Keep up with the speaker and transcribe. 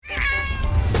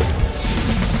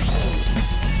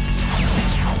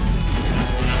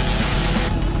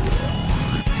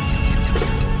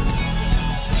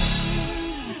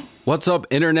What's up,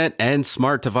 internet and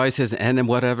smart devices and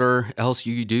whatever else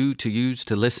you do to use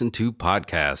to listen to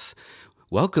podcasts?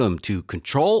 Welcome to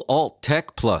Control Alt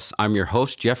Tech Plus. I'm your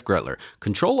host, Jeff Gretler.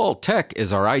 Control Alt Tech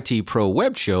is our IT Pro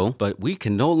web show, but we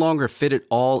can no longer fit it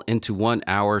all into 1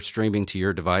 hour streaming to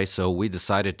your device, so we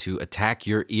decided to attack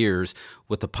your ears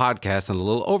with the podcast and a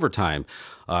little overtime.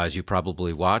 As you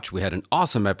probably watched, we had an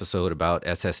awesome episode about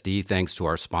SSD thanks to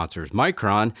our sponsors,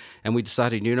 Micron, and we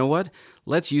decided, you know what?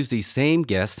 Let's use these same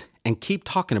guests and keep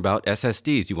talking about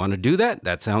SSDs. You want to do that?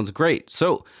 That sounds great.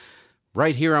 So,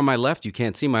 right here on my left, you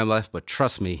can't see my left, but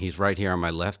trust me, he's right here on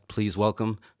my left. Please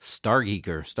welcome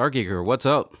Stargeeker. Stargeeker, what's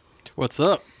up? What's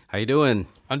up? How you doing?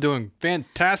 I'm doing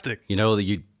fantastic. You know that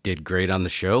you did great on the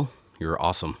show. You're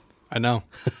awesome. I know.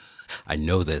 I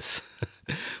know this.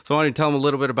 So why don't you tell them a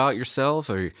little bit about yourself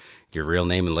or your real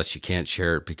name, unless you can't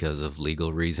share it because of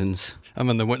legal reasons. I'm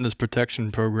in the Witness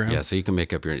Protection Program. Yeah, so you can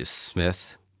make up your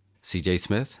Smith. CJ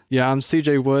Smith? Yeah, I'm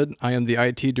CJ Wood. I am the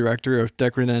IT director of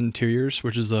Decorated Interiors,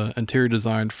 which is an interior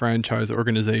design franchise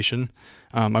organization.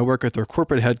 I work at their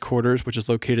corporate headquarters, which is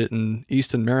located in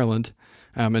Easton, Maryland.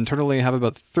 Internally, I have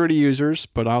about 30 users,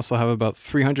 but I also have about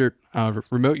 300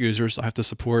 remote users I have to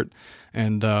support.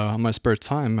 And on my spare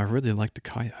time, I really like to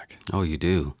kayak. Oh, you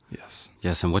do? Yes.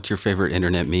 Yes, and what's your favorite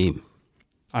internet meme?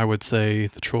 I would say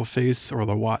the troll face or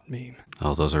the Watt meme.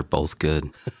 Oh, those are both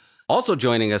good. Also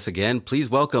joining us again, please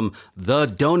welcome the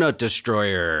Donut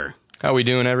Destroyer. How we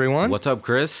doing, everyone? What's up,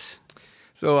 Chris?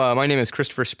 So my name is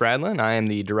Christopher Spradlin. I am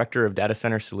the Director of Data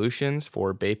Center Solutions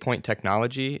for BayPoint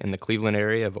Technology in the Cleveland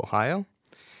area of Ohio.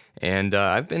 And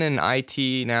I've been in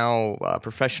IT now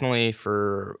professionally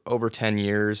for over 10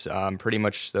 years. Pretty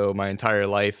much so my entire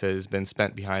life has been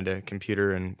spent behind a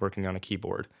computer and working on a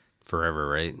keyboard. Forever,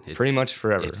 right? Pretty much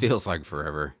forever. It feels like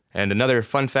forever. And another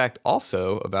fun fact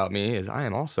also about me is I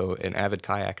am also an avid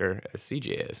kayaker, as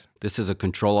CJ is. This is a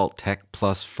Control Alt Tech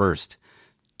Plus first.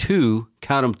 Two,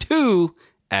 count them, two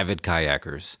avid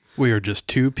kayakers. We are just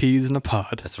two peas in a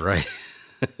pod. That's right.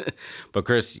 But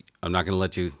Chris, I'm not gonna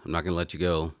let you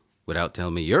go without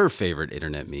telling me your favorite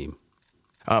internet meme.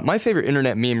 My favorite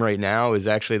internet meme right now is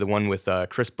actually the one with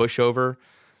Chris Bushover,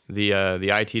 the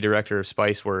IT director of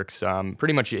Spiceworks.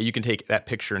 Pretty much, you can take that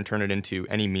picture and turn it into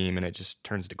any meme, and it just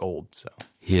turns to gold. So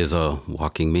he is a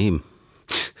walking meme.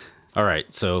 All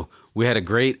right, so we had a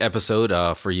great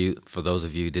episode for you. For those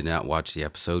of you who did not watch the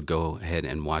episode, go ahead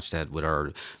and watch that with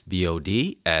our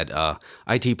BOD at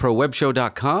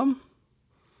itprowebshow.com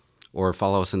or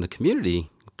follow us in the community,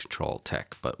 Control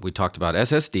Tech. But we talked about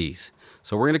SSDs,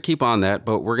 so we're going to keep on that,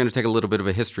 but we're going to take a little bit of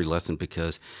a history lesson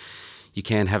because you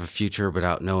can't have a future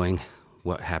without knowing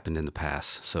what happened in the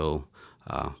past. So,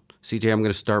 CJ, I'm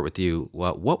going to start with you.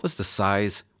 What was the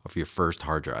size of your first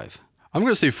hard drive? I'm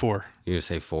going to say 4. You're going to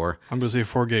say 4? I'm going to say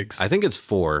 4 gigs. I think it's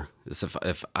 4.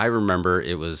 If I remember,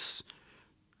 it was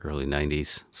early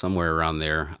 90s, somewhere around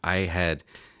there. I had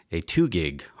a 2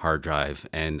 gig hard drive,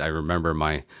 and I remember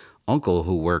my uncle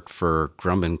who worked for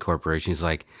Grumman Corporation, he's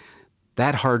like,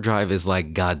 that hard drive is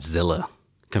like Godzilla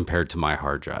compared to my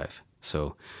hard drive.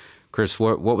 So, Chris,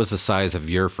 what was the size of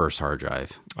your first hard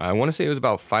drive? I want to say it was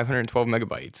about 512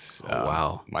 megabytes. Oh,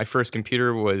 wow. My first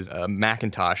computer was a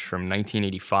Macintosh from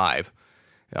 1985,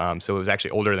 so it was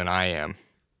actually older than I am.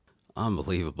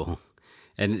 Unbelievable.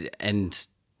 And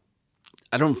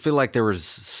I don't feel like there was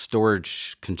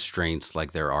storage constraints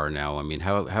like there are now. I mean,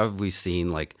 how have we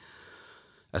seen, like,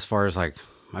 as far as, like,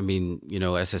 I mean, you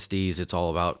know, SSDs, it's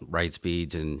all about write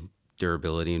speeds and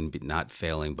durability and not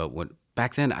failing. But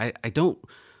back then, I don't...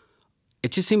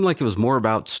 It just seemed like it was more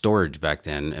about storage back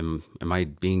then. Am I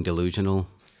being delusional?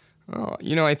 Oh,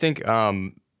 you know, I think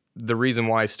the reason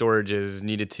why storage is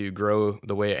needed to grow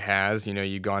the way it has, you know,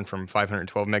 you've gone from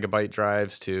 512 megabyte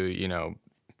drives to,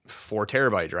 4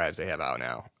 terabyte drives they have out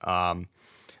now.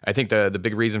 I think the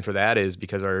big reason for that is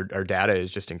because our data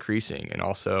is just increasing, and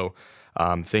also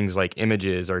things like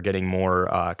images are getting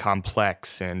more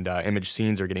complex, and image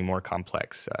scenes are getting more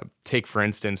complex. Take, for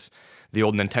instance, the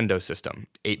old Nintendo system,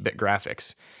 8-bit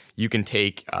graphics. You can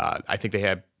take, I think they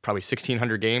had probably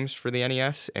 1,600 games for the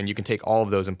NES, and you can take all of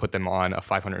those and put them on a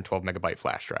 512 megabyte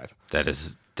flash drive. That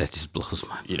just blows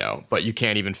my mind. But you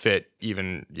can't even fit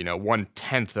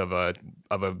 1/10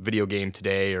 of a video game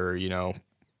today, or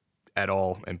at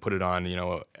all, and put it on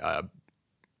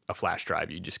a flash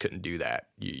drive. You just couldn't do that.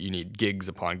 You need gigs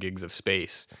upon gigs of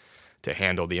space to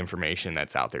handle the information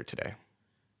that's out there today.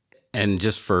 And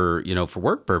just for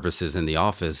work purposes in the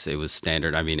office, it was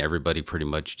standard. I mean, everybody pretty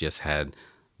much just had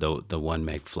the 1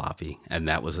 meg floppy, and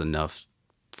that was enough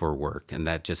for work. And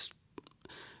that just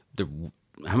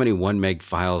how many 1 meg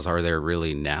files are there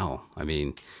really now? I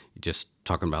mean, just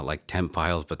talking about like temp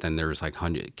files, but then there's like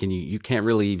 100. You can't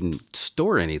really even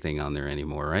store anything on there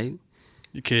anymore, right?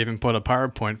 You can't even put a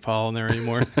PowerPoint file in there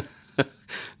anymore.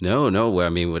 No. I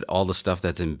mean, with all the stuff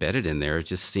that's embedded in there, it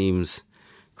just seems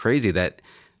crazy that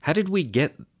how did we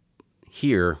get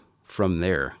here from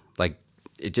there? Like,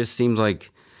 it just seems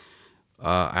like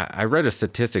I read a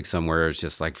statistic somewhere. It's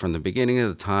just like from the beginning of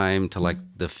the time to like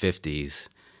the 50s,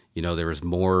 there was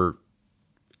more.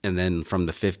 And then from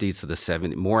the 50s to the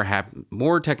 70s,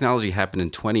 more technology happened in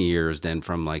 20 years than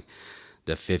from like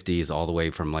the 50s all the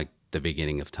way from like the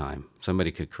beginning of time.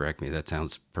 Somebody could correct me. That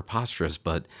sounds preposterous,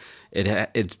 but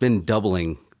it's been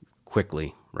doubling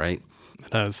quickly, right?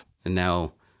 It has. And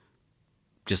now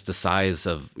just the size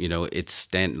of,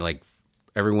 it's like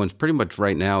everyone's pretty much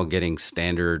right now getting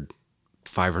standard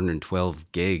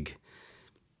 512 gig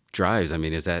drives. I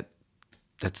mean, that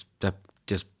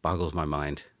just boggles my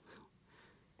mind.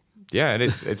 Yeah, and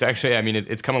it's actually, I mean,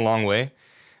 it's come a long way.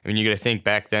 I mean, you got to think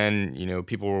back then,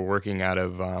 people were working out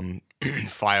of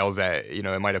files that,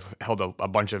 it might have held a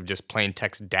bunch of just plain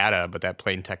text data, but that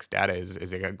plain text data is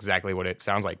exactly what it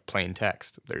sounds like, plain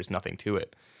text. There's nothing to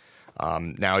it.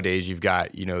 Nowadays, you've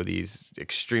got, these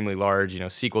extremely large,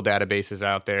 SQL databases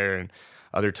out there and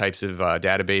other types of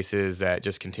databases that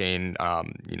just contain,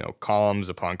 columns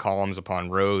upon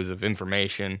rows of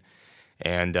information.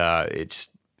 And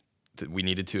we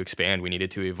needed to expand. We needed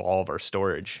to evolve our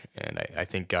storage, and I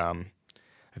think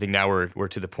now we're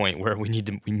to the point where we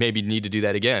maybe need to do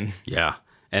that again. Yeah,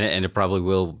 and it probably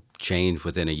will change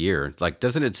within a year. Like,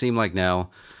 doesn't it seem like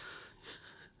now?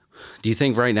 Do you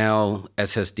think right now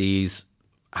SSDs?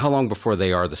 How long before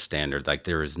they are the standard? Like,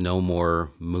 there is no more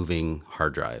moving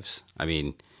hard drives. I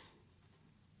mean,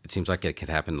 it seems like it could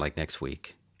happen like next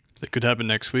week. It could happen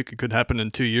next week. It could happen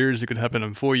in 2 years. It could happen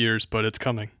in 4 years, but it's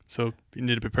coming. So you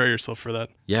need to prepare yourself for that.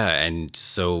 Yeah. And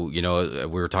so, we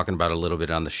were talking about a little bit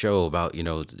on the show about,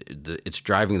 it's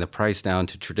driving the price down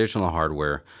to traditional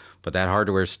hardware, but that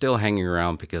hardware is still hanging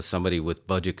around because somebody with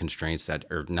budget constraints that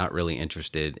are not really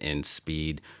interested in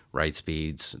write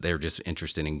speeds, they're just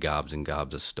interested in gobs and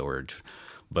gobs of storage.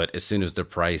 But as soon as the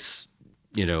price,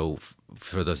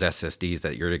 for those SSDs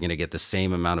that you're going to get the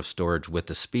same amount of storage with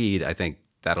the speed, I think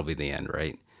that'll be the end,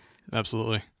 right?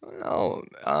 Absolutely. Well,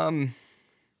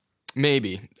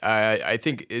 maybe. I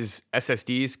think as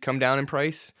SSDs come down in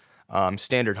price,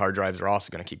 standard hard drives are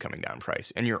also going to keep coming down in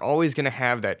price. And you're always going to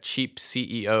have that cheap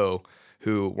CEO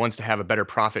who wants to have a better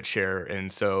profit share. And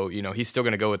so, he's still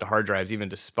going to go with the hard drives even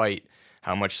despite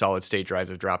how much solid state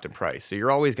drives have dropped in price. So you're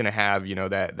always going to have,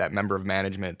 that member of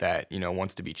management that,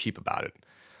 wants to be cheap about it.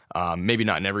 Maybe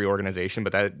not in every organization,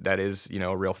 but that is,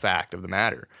 a real fact of the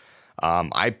matter.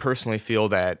 I personally feel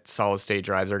that solid state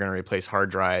drives are going to replace hard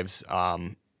drives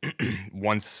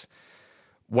once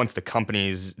the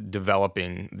companies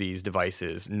developing these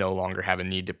devices no longer have a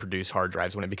need to produce hard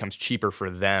drives, when it becomes cheaper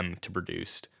for them to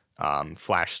produce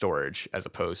flash storage as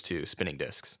opposed to spinning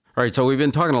disks. All right, so we've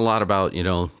been talking a lot about,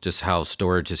 just how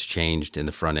storage has changed in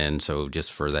the front end. So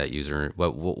just for that user,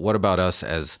 what about us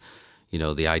as,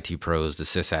 the IT pros, the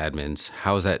sysadmins?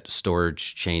 How is that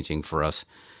storage changing for us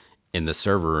in the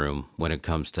server room when it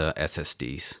comes to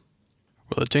SSDs?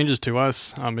 Well, it changes to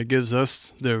us. It gives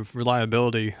us the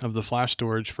reliability of the flash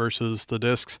storage versus the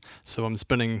disks. So I'm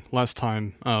spending less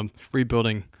time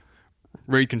rebuilding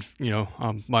RAID,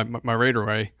 my RAID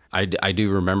array. I do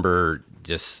remember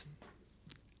just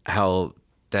how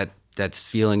that's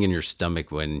feeling in your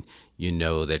stomach when you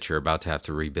know that you're about to have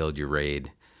to rebuild your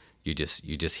RAID. You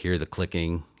just hear the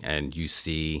clicking and you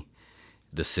see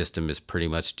the system is pretty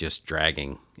much just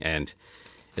dragging. And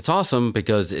it's awesome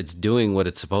because it's doing what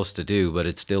it's supposed to do, but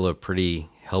it's still a pretty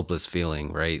helpless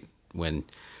feeling, right? When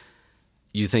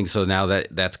you think so now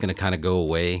that's going to kind of go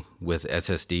away with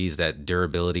SSDs, that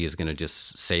durability is going to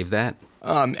just save that?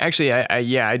 Actually,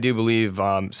 I do believe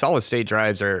solid state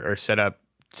drives are set up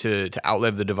to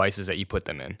outlive the devices that you put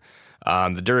them in.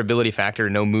 The durability factor,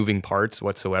 no moving parts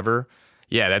whatsoever.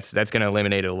 Yeah, that's going to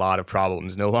eliminate a lot of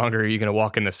problems. No longer are you going to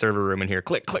walk in the server room and hear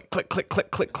click, click, click, click, click,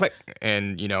 click, click,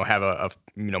 and have a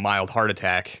mild heart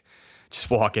attack just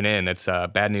walking in. That's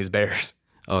bad news bears.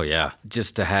 Oh yeah,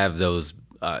 just to have those.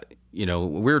 We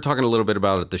were talking a little bit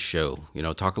about it at the show.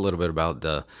 Talk a little bit about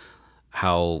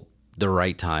how the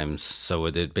write times. So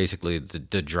it basically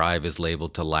the drive is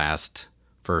labeled to last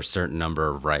for a certain number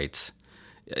of writes.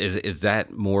 Is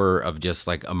that more of just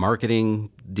like a marketing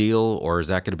deal, or is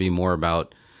that going to be more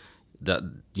about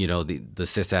the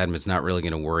sysadmin's not really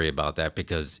going to worry about that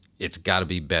because it's got to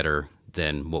be better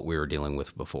than what we were dealing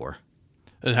with before?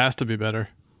 It has to be better.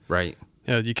 Right.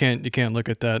 Yeah, you can't look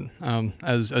at that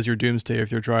as your doomsday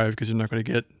of your drive because you're not going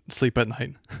to get sleep at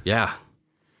night. Yeah.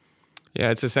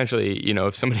 Yeah, it's essentially,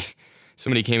 if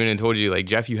somebody came in and told you, like,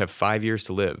 Jeff, you have 5 years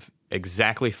to live,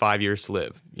 exactly 5 years to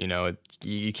live.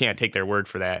 You can't take their word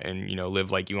for that and,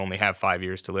 live like you only have 5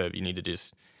 years to live. You need to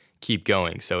just keep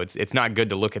going. So it's not good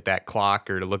to look at that clock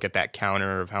or to look at that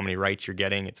counter of how many rights you're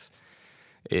getting.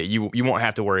 You won't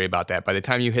have to worry about that. By the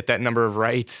time you hit that number of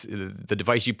rights, the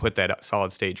device you put that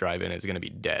solid state drive in is going to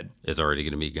be dead. It's already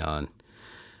going to be gone.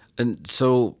 And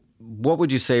so what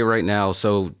would you say right now?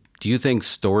 So do you think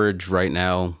storage right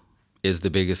now is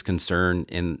the biggest concern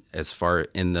in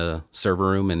the server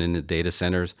room and in the data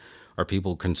centers? Are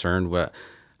people concerned with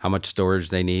how much storage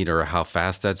they need or how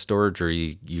fast that storage, or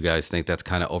you guys think that's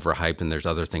kind of overhyped and there's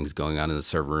other things going on in the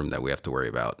server room that we have to worry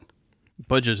about?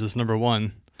 Budget is number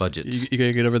one. Budgets. You got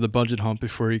to get over the budget hump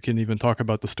before you can even talk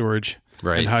about the storage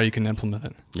and how you can implement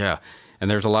it. Yeah. And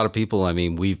there's a lot of people, I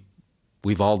mean,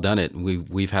 we've all done it.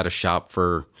 We've had to shop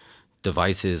for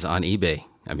devices on eBay.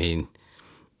 I mean,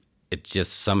 it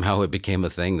just somehow it became a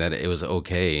thing that it was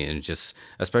okay. And just,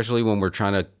 especially when we're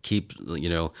trying to keep,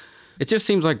 it just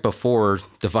seems like before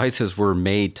devices were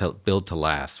built to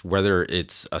last, whether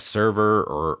it's a server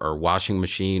or washing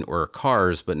machine or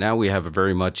cars. But now we have a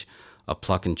very much a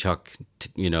pluck and chuck,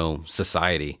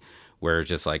 society where it's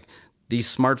just like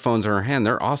these smartphones in our hand,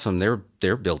 they're awesome.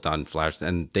 They're built on flash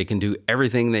and they can do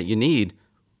everything that you need,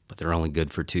 but they're only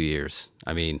good for 2 years.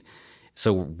 I mean,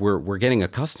 so we're getting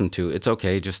accustomed to it's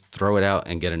okay, just throw it out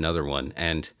and get another one.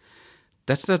 And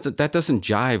that doesn't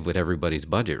jive with everybody's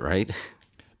budget, right?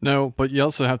 No, but you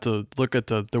also have to look at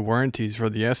the warranties for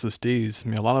the SSDs. I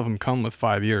mean, a lot of them come with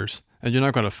 5 years, and you're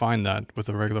not going to find that with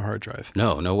a regular hard drive.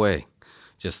 No way.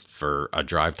 Just for a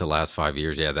drive to last 5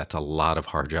 years, yeah, that's a lot of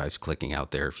hard drives clicking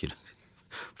out there.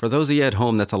 For those of you at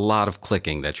home, that's a lot of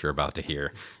clicking that you're about to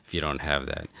hear if you don't have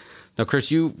that. Now,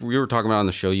 Chris, you were talking about on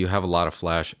the show, you have a lot of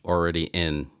flash already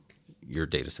in your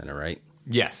data center, right?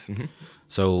 Yes. Mm-hmm.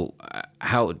 So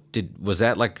was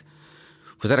that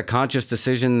a conscious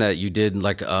decision that you did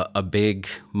like a big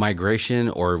migration,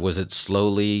 or was it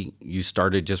slowly you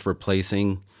started just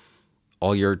replacing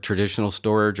all your traditional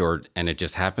storage, and it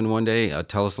just happened one day?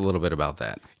 Tell us a little bit about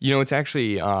that. It's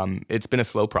actually it's been a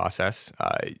slow process.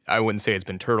 I wouldn't say it's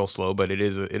been turtle slow, but it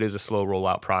is a slow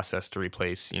rollout process to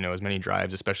replace as many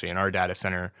drives, especially in our data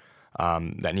center,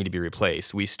 that need to be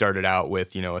replaced. We started out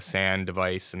with a SAN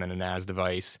device and then a NAS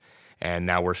device, and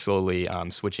now we're slowly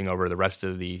switching over the rest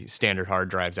of the standard hard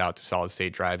drives out to solid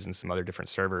state drives and some other different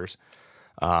servers.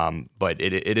 But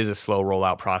it is a slow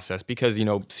rollout process because,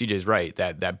 CJ's right,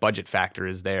 that budget factor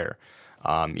is there.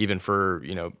 Even for,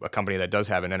 a company that does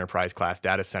have an enterprise class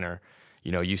data center,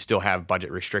 you still have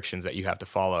budget restrictions that you have to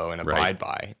follow and abide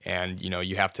by. And,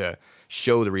 you have to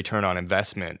show the return on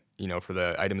investment, for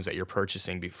the items that you're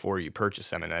purchasing before you purchase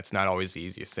them. And that's not always the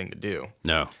easiest thing to do.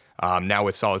 No. Now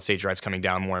with solid state drives coming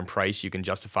down more in price, you can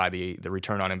justify the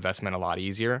return on investment a lot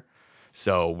easier.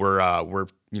 So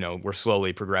we're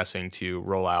slowly progressing to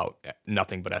roll out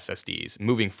nothing but SSDs.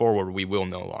 Moving forward, we will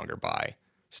no longer buy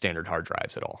standard hard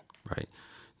drives at all. Right.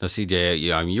 Now, CJ,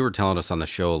 you were telling us on the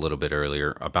show a little bit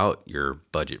earlier about your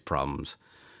budget problems.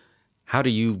 How do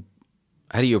you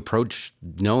approach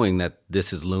knowing that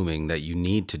this is looming, that you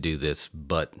need to do this,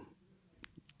 but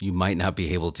you might not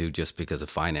be able to just because of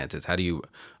finances? How do you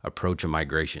approach a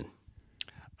migration?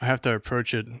 I have to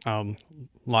approach it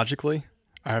logically.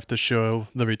 I have to show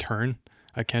the return.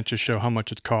 I can't just show how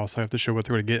much it costs. I have to show what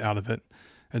they're going to get out of it.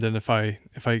 And then if I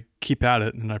keep at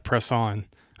it and I press on,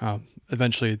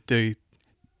 eventually they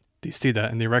see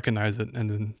that and they recognize it,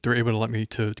 and then they're able to let me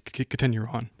to continue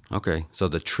on. Okay, so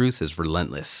the truth is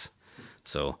relentless.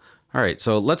 So, all right,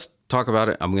 so let's talk about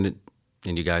it.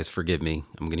 And you guys forgive me,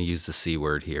 I'm going to use the C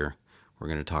word here. We're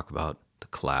going to talk about the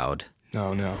cloud.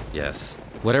 Oh, no. Yes,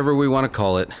 whatever we want to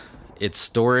call it, it's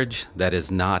storage that is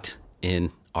not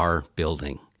in our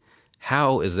building.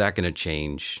 How is that going to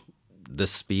change the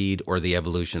speed or the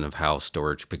evolution of how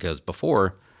storage? Because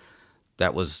before,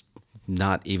 that was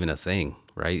not even a thing,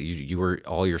 right?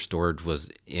 All your storage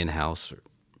was in-house.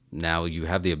 Now you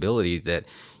have the ability that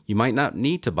you might not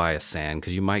need to buy a SAN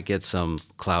because you might get some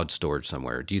cloud storage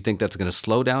somewhere. Do you think that's going to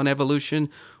slow down evolution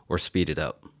or speed it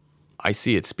up? I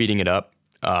see it speeding it up.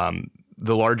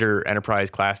 The larger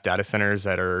enterprise class data centers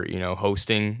that are,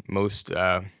 hosting most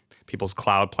people's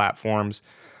cloud platforms,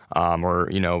 or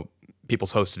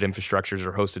people's hosted infrastructures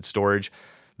or hosted storage,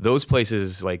 those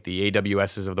places like the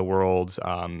AWSs of the world,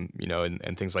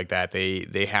 and things like that,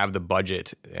 they have the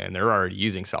budget and they're already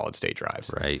using solid state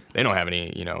drives. Right. They don't have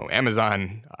any,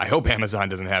 Amazon. I hope Amazon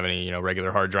doesn't have any,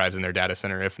 regular hard drives in their data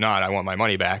center. If not, I want my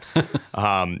money back.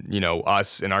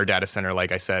 Us in our data center,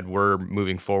 like I said, we're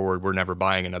moving forward. We're never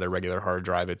buying another regular hard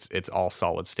drive. It's all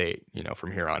solid state,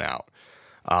 from here on out.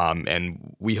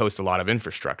 And we host a lot of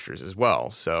infrastructures as well.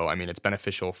 So, it's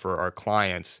beneficial for our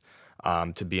clients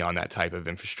to be on that type of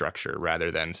infrastructure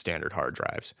rather than standard hard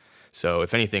drives. So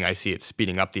if anything, I see it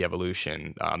speeding up the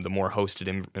evolution. The more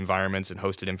hosted environments and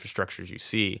hosted infrastructures you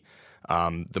see,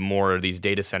 the more of these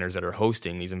data centers that are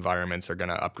hosting these environments are going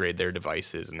to upgrade their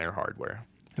devices and their hardware.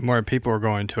 And more people are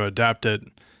going to adapt it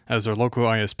as their local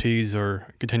ISPs are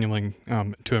continuing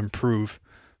to improve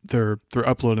their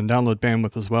upload and download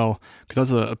bandwidth as well,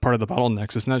 because that's a part of the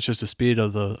bottlenecks. It's not just the speed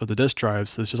of the disk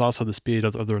drives; it's just also the speed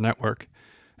of their network.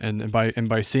 And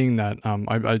by seeing that,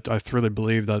 I thoroughly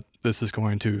believe that this is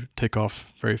going to take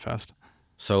off very fast.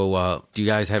 So, do you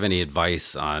guys have any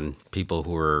advice on people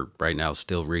who are right now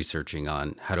still researching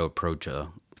on how to approach a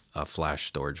flash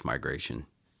storage migration?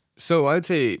 So I'd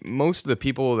say most of the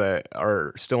people that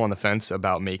are still on the fence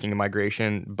about making a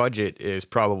migration, budget is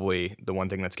probably the one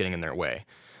thing that's getting in their way.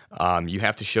 You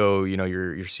have to show,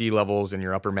 your C-levels and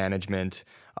your upper management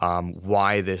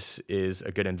why this is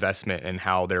a good investment and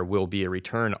how there will be a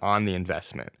return on the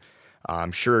investment.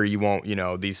 I'm sure you won't,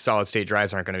 these solid state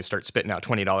drives aren't going to start spitting out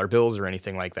 $20 bills or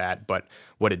anything like that. But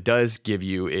what it does give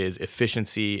you is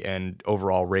efficiency and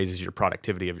overall raises your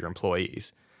productivity of your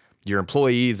employees. Your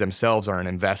employees themselves are an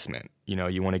investment.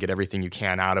 You want to get everything you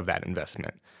can out of that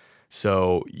investment.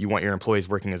 So you want your employees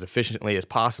working as efficiently as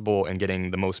possible and getting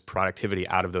the most productivity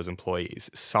out of those employees.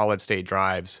 Solid state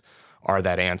drives are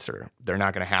that answer. They're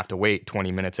not going to have to wait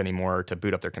 20 minutes anymore to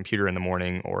boot up their computer in the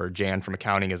morning, or Jan from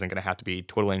accounting isn't going to have to be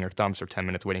twiddling her thumbs for 10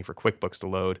 minutes waiting for QuickBooks to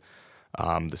load.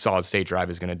 The solid state drive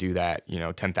is going to do that,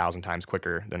 10,000 times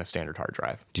quicker than a standard hard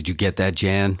drive. Did you get that,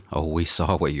 Jan? Oh, we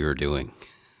saw what you were doing.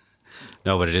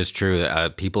 No, but it is true.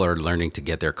 People are learning to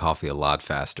get their coffee a lot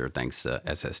faster thanks to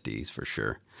SSDs for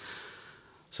sure.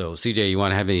 So, CJ, you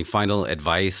want to have any final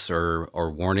advice or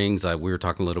warnings? We were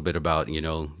talking a little bit about,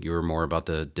 you were more about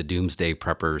the doomsday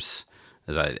preppers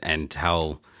and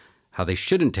how they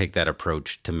shouldn't take that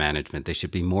approach to management. They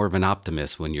should be more of an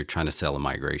optimist when you're trying to sell a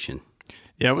migration.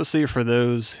 Yeah, I would say for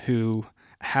those who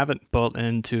haven't built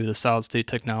into the solid state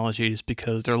technologies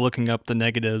because they're looking up the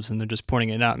negatives and they're just pointing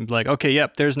it out and be like, okay,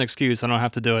 yep, there's an excuse. I don't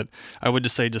have to do it. I would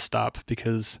just say just stop,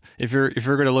 because if you're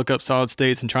going to look up solid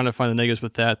states and trying to find the negatives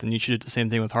with that, then you should do the same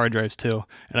thing with hard drives too.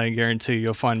 And I guarantee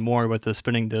you'll find more with the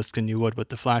spinning disk than you would with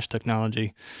the flash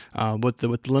technology. With the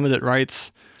limited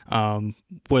writes,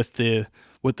 with the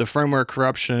firmware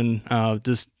corruption,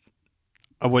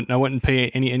 I wouldn't pay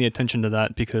any attention to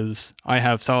that, because I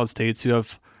have solid states who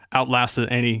have outlasted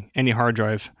any hard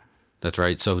drive. That's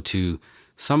right. So to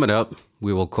sum it up,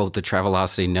 we will quote the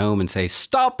Travelocity gnome and say,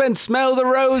 "Stop and smell the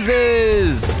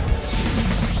roses."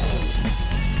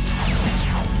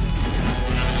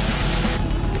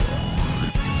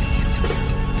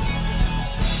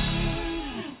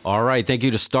 All right. Thank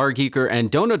you to Stargeeker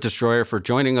and Donut Destroyer for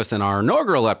joining us in our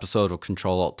inaugural episode of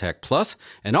Control Alt Tech Plus.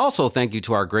 And also thank you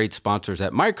to our great sponsors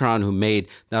at Micron, who made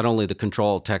not only the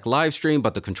Control Alt Tech live stream,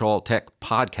 but the Control Alt Tech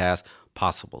podcast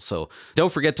possible. So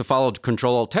don't forget to follow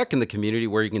Control Alt Tech in the community,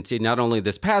 where you can see not only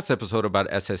this past episode about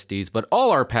SSDs, but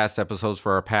all our past episodes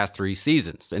for our past 3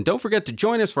 seasons. And don't forget to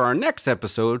join us for our next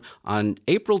episode on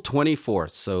April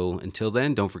 24th. So until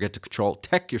then, don't forget to Control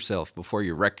Tech yourself before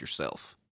you wreck yourself.